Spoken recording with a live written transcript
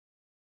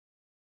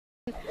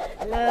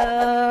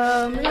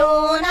Lâm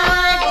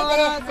lunai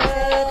nó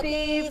sợ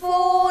thì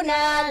phu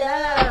na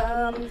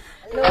lâm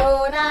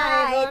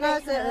lunai nó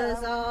sợ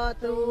gió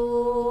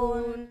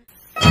tuôn.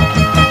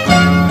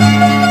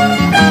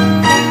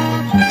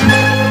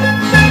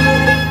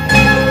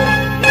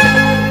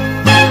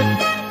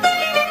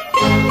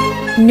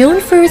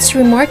 Known for its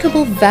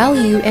remarkable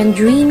value and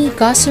dreamy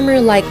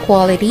gossamer-like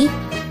quality,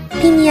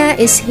 piña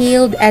is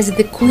hailed as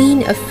the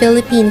queen of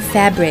Philippine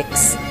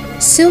fabrics.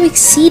 So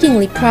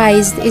exceedingly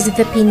prized is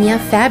the piña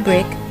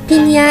fabric,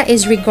 piña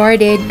is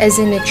regarded as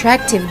an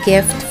attractive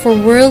gift for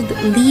world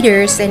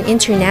leaders and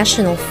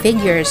international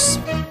figures.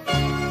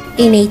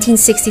 In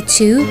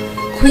 1862,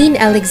 Queen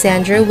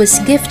Alexandra was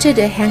gifted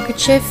a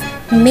handkerchief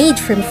made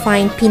from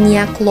fine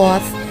piña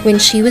cloth when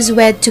she was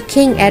wed to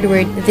King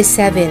Edward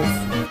VII.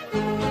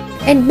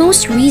 And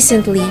most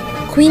recently,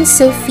 Queen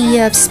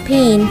Sofia of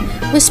Spain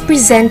was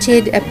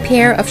presented a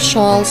pair of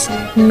shawls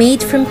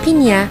made from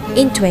piña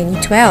in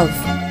 2012.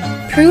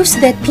 Proves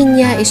that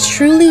piña is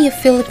truly a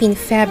Philippine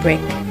fabric,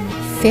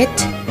 fit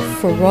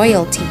for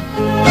royalty.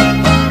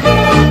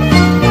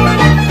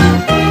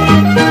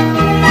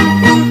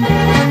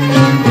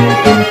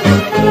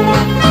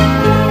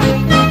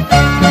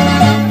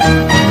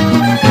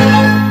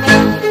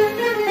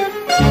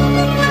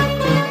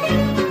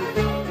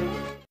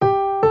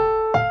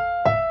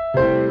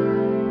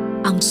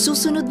 Ang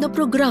susunod na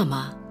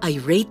programa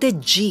ay rated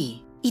G.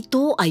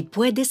 Ito ay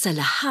pwede sa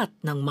lahat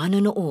ng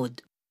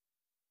manonood.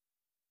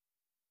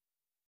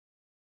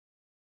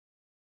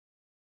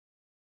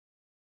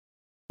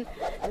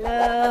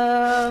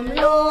 Lâm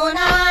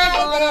lunai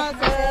nó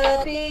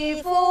sợ thì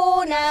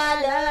phu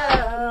na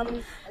lâm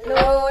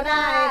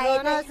lunai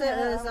nó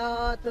sợ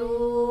gió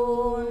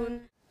tuôn.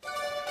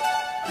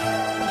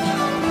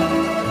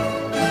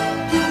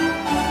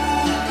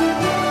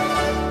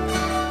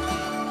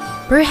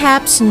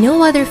 Perhaps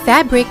no other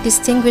fabric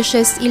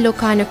distinguishes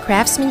Ilocano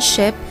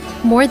craftsmanship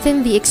more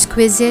than the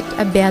exquisite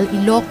Abel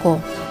Iloco.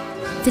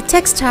 The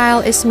textile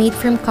is made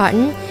from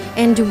cotton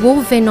and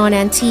woven on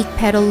antique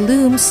petal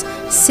looms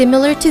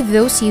similar to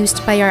those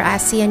used by our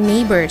ASEAN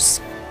neighbors.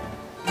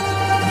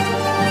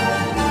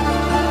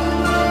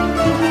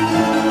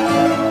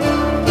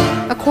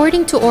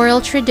 According to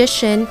oral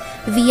tradition,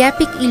 the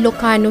epic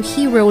Ilocano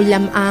hero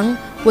Lamang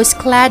was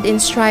clad in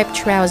striped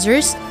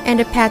trousers and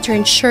a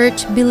patterned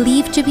shirt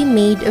believed to be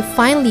made of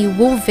finely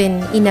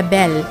woven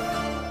inabel.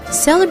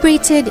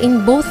 Celebrated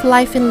in both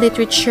life and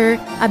literature,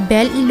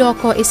 Abel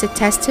Iloco is a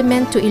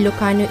testament to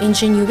Ilocano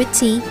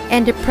ingenuity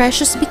and a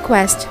precious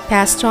bequest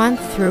passed on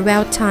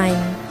throughout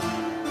time.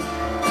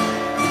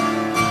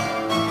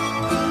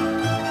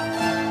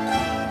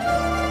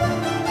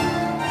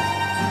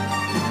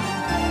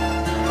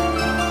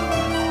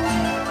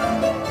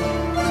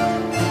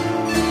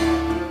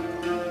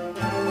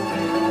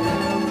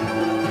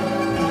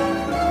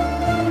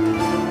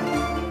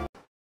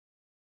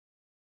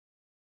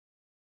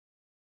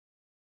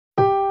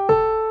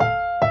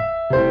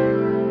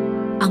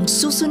 Ang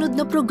susunod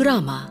na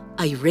programa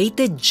ay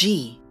rated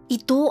G.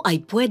 Ito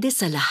ay pwede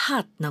sa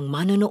lahat ng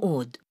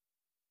manonood.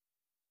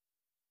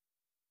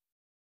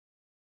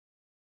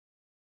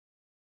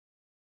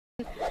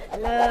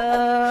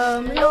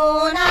 Lâm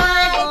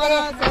lunai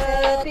nó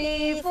sợ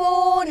thì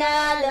phu na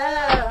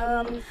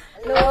lâm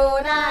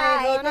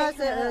lunai nó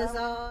sợ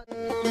gió.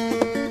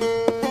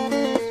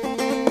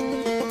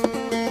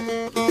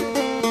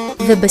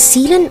 The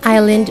Basilan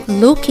Island,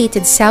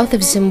 located south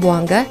of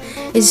Zamboanga,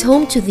 is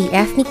home to the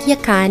ethnic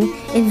Yakan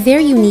and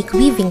their unique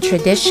weaving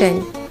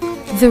tradition.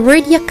 The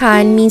word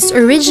Yakan means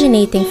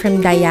originating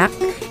from Dayak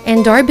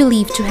and are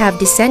believed to have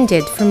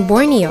descended from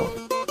Borneo.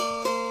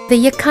 The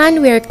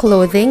Yakan wear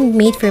clothing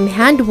made from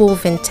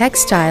hand-woven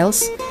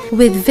textiles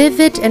with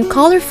vivid and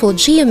colorful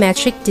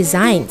geometric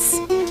designs.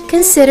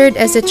 Considered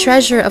as a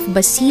treasure of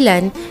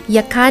Basilan,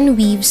 Yakan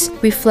weaves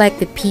reflect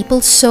the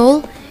people's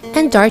soul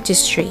and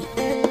artistry.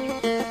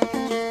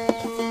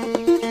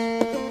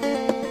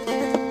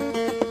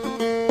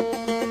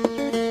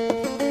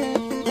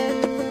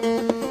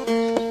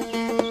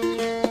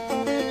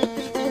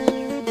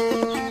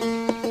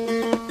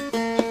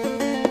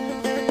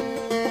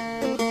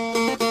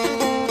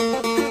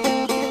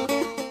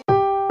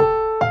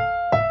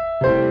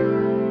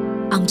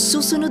 Ang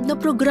susunod na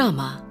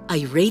programa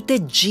ay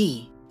rated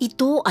G.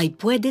 Ito ay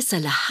pwede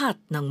sa lahat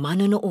ng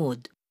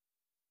manonood.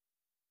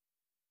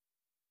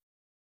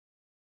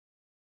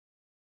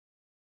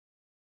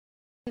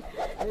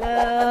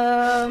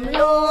 Lâm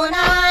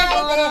lunai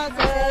nó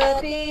sợ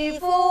thì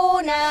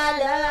phu na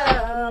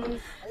lâm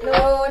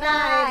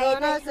lunai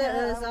nó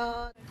sợ gió.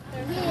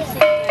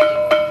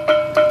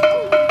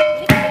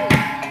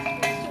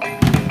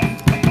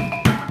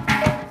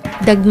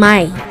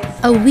 Dagmay,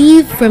 a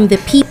weave from the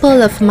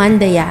people of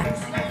Mandaya,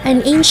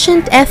 an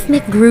ancient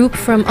ethnic group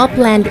from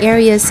upland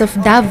areas of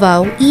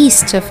Davao,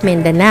 east of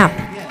Mindanao.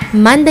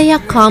 Mandaya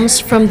comes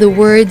from the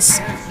words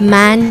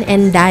man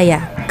and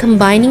daya.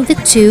 Combining the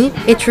two,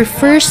 it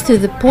refers to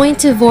the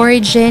point of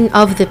origin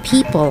of the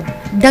people.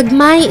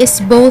 Dagmay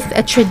is both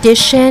a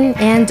tradition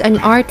and an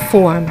art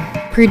form.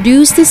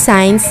 Produced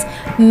designs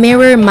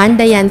mirror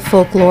Mandayan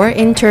folklore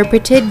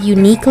interpreted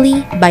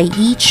uniquely by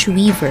each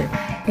weaver.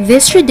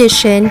 This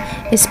tradition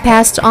is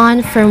passed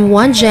on from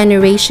one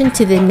generation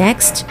to the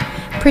next,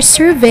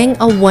 preserving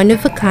a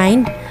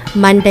one-of-a-kind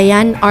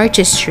Mandayan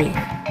artistry.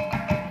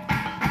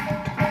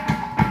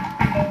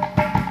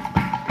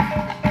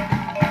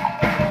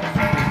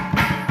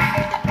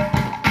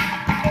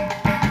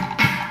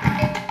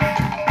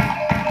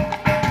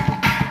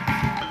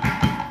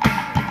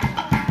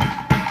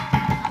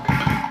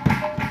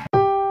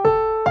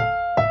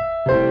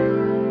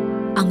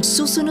 Ang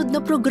susunod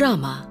na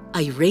programa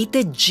ay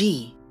Rated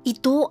G.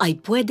 Ito ay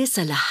pwede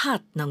sa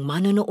lahat ng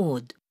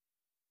manonood.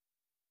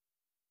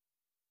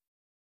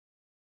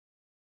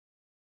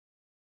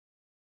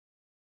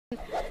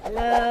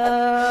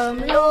 Lâm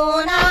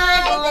lô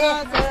nai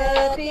nó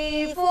sợ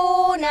phi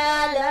phu na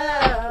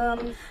lâm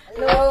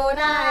lô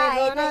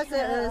nai nó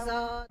sợ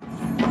gió.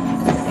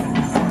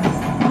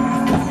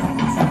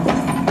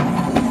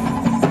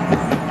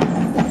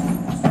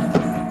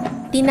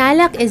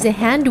 Tinalak is a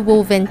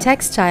hand-woven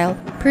textile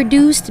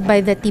produced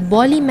by the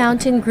Tiboli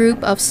Mountain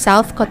Group of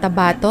South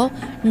Cotabato,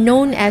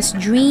 known as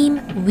Dream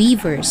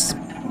Weavers.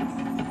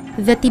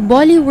 The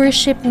Tiboli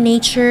worship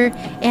nature,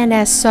 and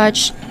as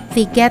such,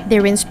 they get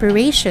their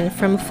inspiration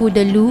from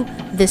Fudalu,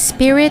 the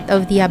spirit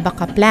of the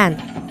abaca plant.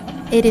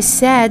 It is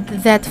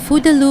said that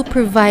Fudalu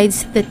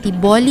provides the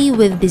Tiboli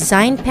with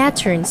design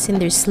patterns in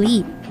their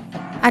sleep.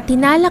 A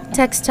Tinalak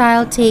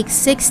textile takes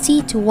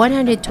 60 to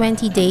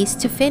 120 days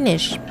to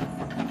finish,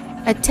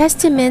 a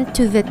testament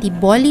to the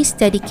Tiboli's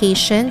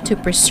dedication to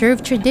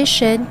preserve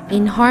tradition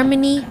in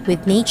harmony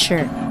with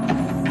nature.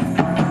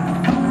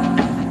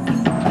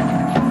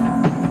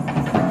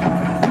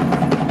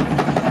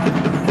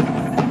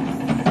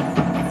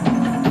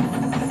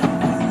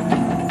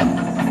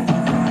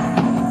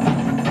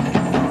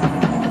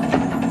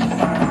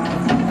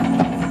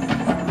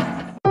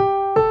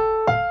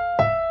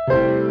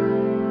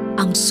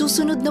 Ang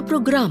susunod na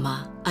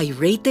programa ay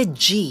Rated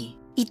G.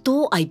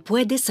 Ito ay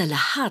pwede sa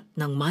lahat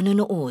ng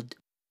manonood.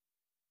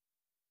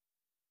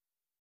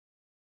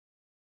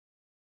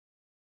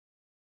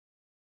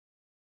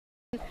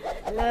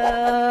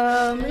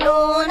 Lâm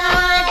lô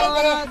nai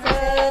nó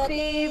sợ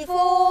phi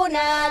phu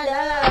na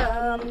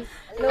lâm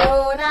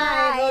lô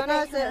nai nó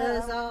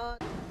sợ gió.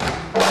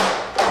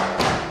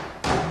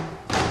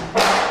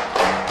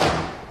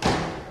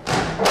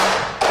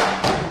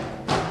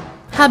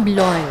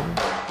 Hablon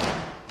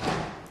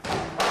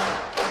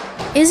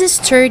is a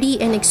sturdy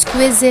and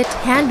exquisite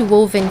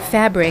hand-woven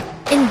fabric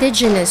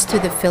indigenous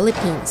to the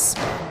Philippines.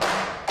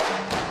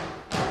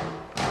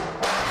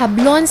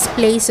 Hablon's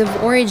place of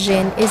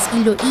origin is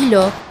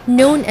Iloilo,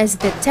 known as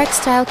the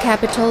textile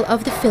capital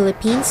of the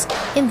Philippines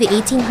in the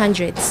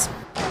 1800s.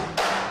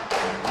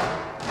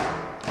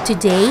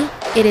 Today,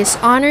 it is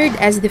honored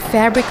as the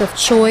fabric of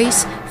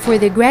choice for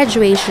the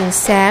graduation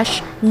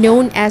sash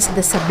known as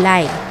the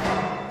sablay.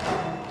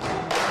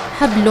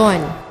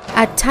 Hablon,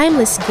 a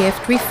timeless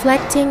gift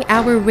reflecting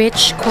our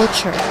rich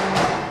culture.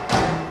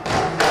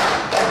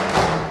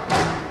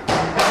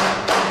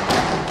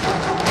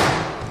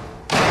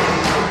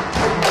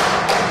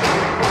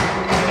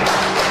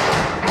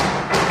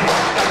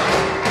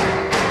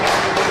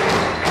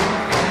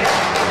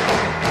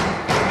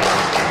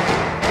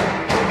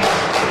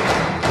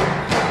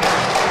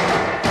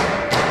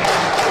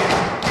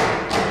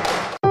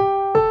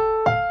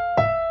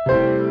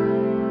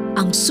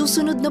 Ang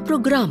susunod na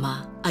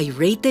programa ay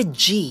Rated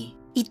G.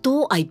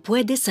 Ito ay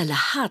pwede sa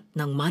lahat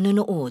ng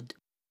manonood.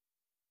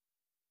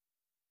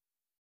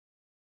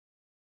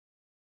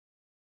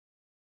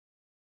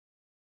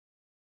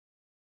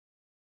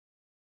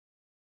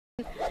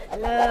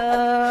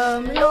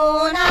 Lâm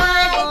lô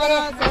nai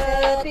nó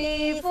sợ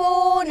phi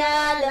phu na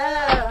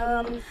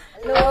lâm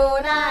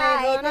lô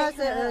nai nó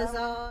sợ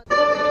gió.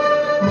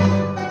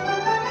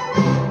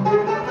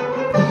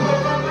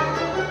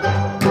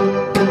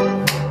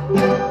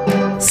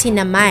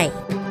 Sinamay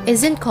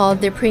isn't called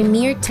the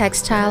premier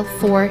textile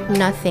for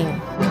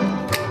nothing.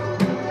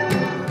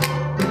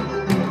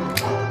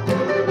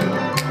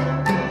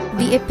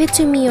 The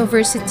epitome of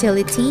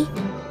versatility,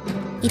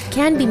 it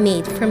can be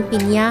made from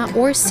piña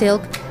or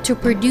silk to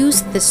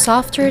produce the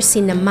softer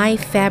sinamay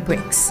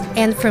fabrics,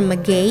 and from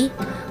magay,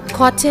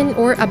 cotton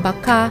or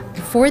abaca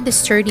for the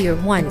sturdier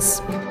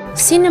ones.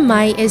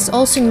 Sinamay is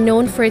also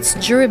known for its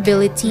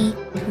durability,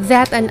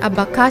 that an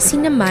abaca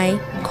sinamay,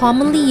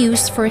 commonly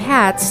used for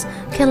hats,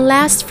 can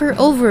last for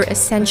over a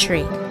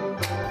century.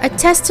 A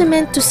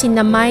testament to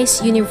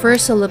Sinamay's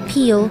universal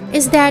appeal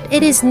is that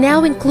it is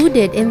now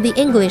included in the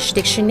English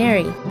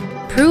dictionary,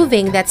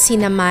 proving that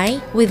Sinamay,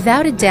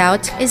 without a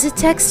doubt, is a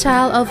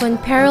textile of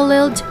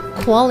unparalleled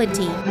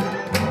quality.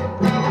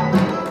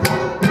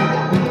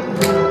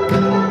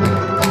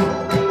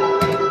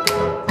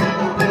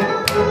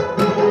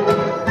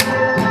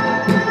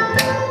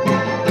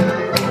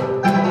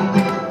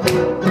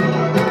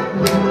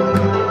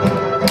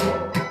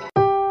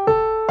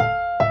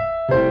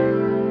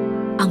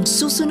 Ang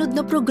susunod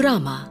na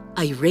programa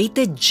ay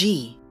Rated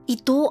G.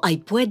 Ito ay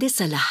pwede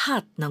sa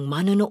lahat ng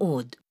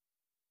manonood.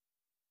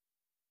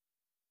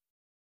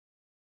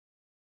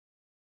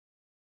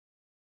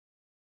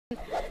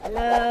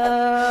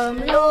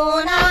 Lum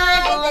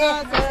lunay ito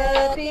sa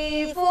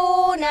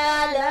pifuna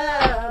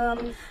lum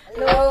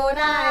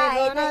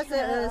lunay ito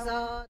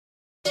sa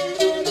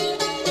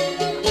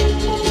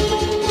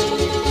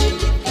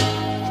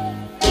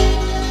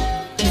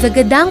The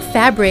gadang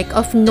fabric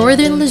of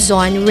northern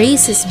Luzon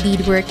raises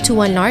beadwork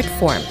to an art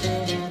form.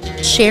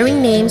 Sharing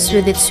names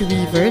with its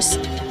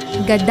weavers,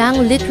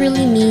 gadang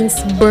literally means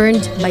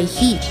burned by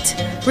heat,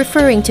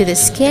 referring to the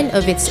skin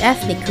of its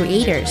ethnic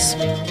creators.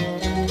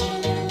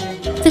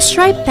 The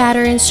stripe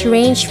patterns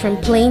range from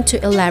plain to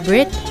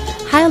elaborate,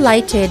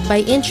 highlighted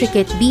by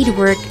intricate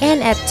beadwork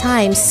and at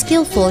times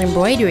skillful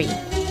embroidery.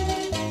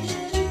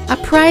 A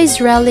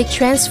prized relic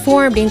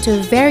transformed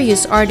into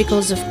various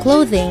articles of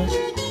clothing,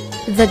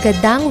 the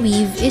gadang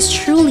weave is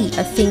truly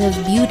a thing of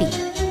beauty.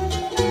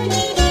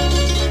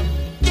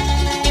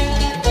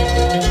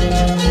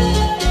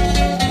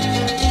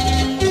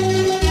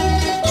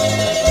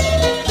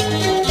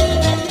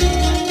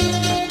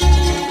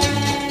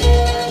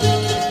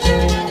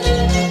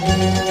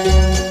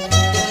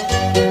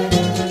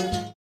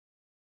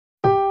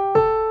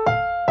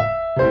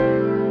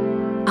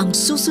 Ang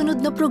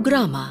susunod na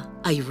programa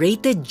ay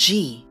Rated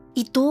G.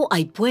 Ito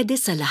ay pwede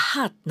sa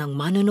lahat ng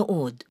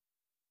manonood.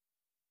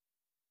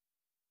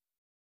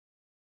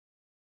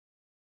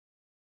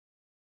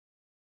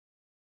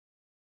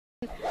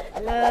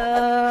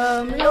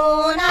 Lum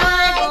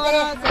lunay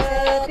ito sa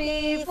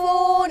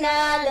pifuna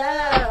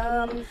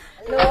lum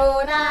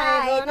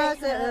lunay ito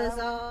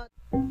sa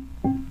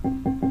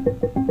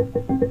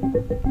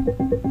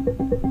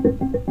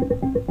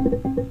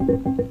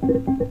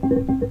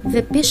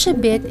The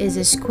pishabit is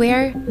a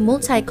square,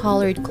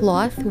 multicolored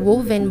cloth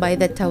woven by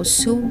the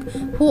Tausug,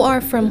 who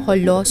are from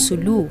Holo,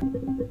 Sulu.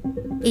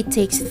 It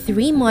takes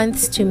 3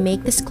 months to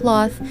make this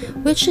cloth,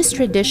 which is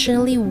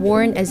traditionally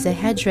worn as a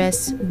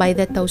headdress by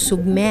the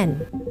Tausug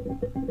men.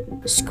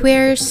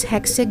 Squares,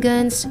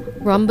 hexagons,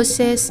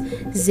 rhombuses,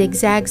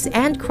 zigzags,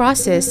 and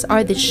crosses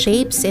are the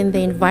shapes in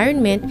the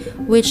environment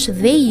which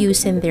they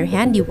use in their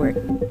handiwork.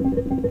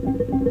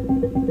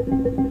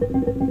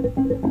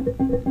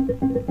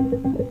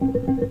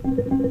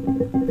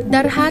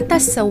 Darhata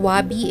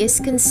Sawabi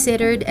is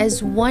considered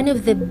as one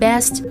of the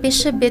best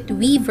pishabit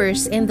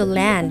weavers in the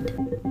land.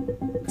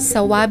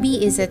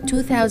 Sawabi is a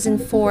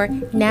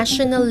 2004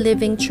 National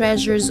Living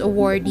Treasures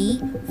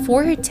awardee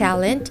for her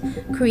talent,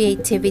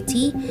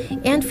 creativity,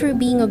 and for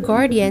being a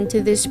guardian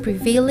to this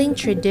prevailing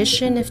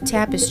tradition of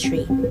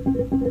tapestry.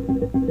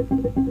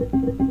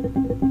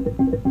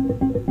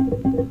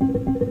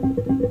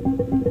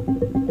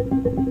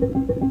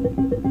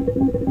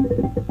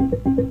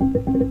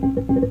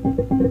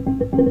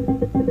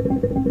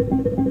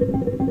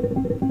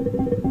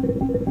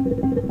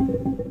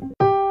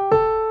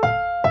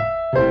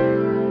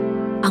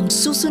 Ang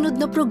susunod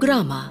na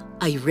programa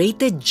ay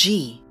Rated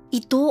G.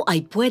 Ito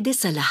ay pwede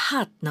sa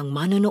lahat ng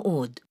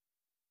manonood.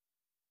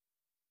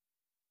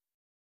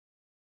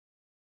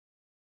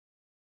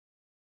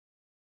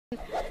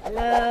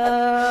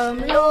 Lum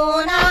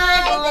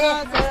lunay ito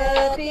sa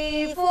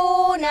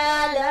pifuna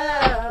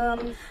lum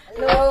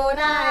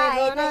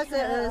lunay ito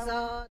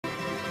sa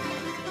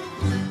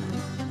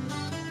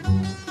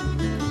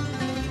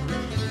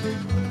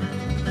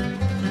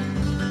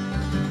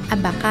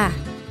Abaka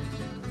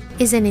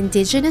is an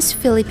indigenous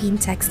Philippine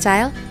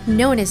textile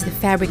known as the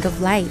fabric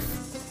of life.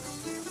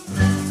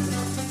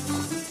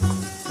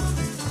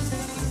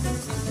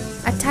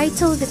 A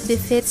title that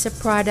befits a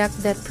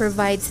product that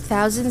provides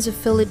thousands of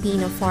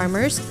Filipino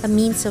farmers a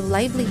means of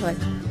livelihood.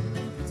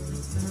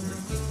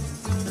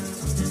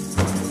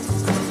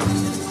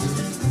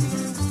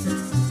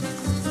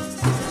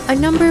 A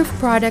number of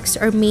products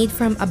are made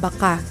from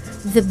abaka,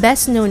 the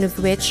best known of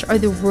which are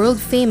the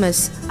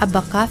world-famous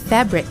abaka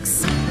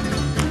fabrics.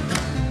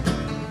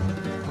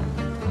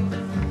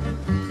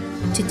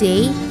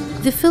 Today,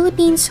 the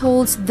Philippines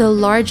holds the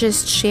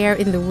largest share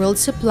in the world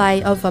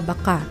supply of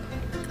abaka,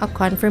 a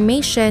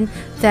confirmation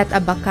that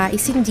abaka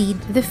is indeed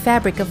the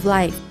fabric of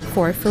life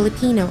for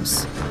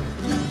Filipinos.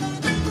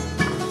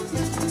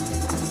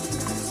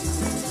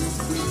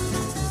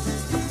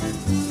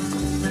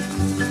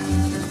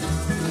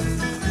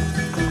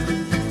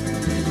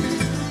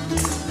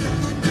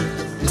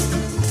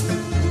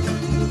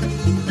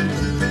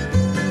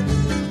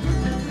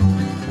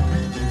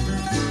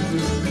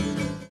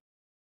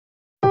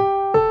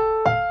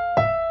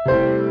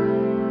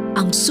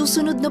 Ang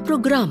susunod na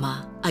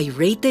programa ay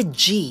Rated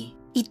G.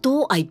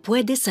 Ito ay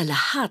pwede sa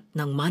lahat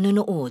ng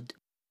manonood.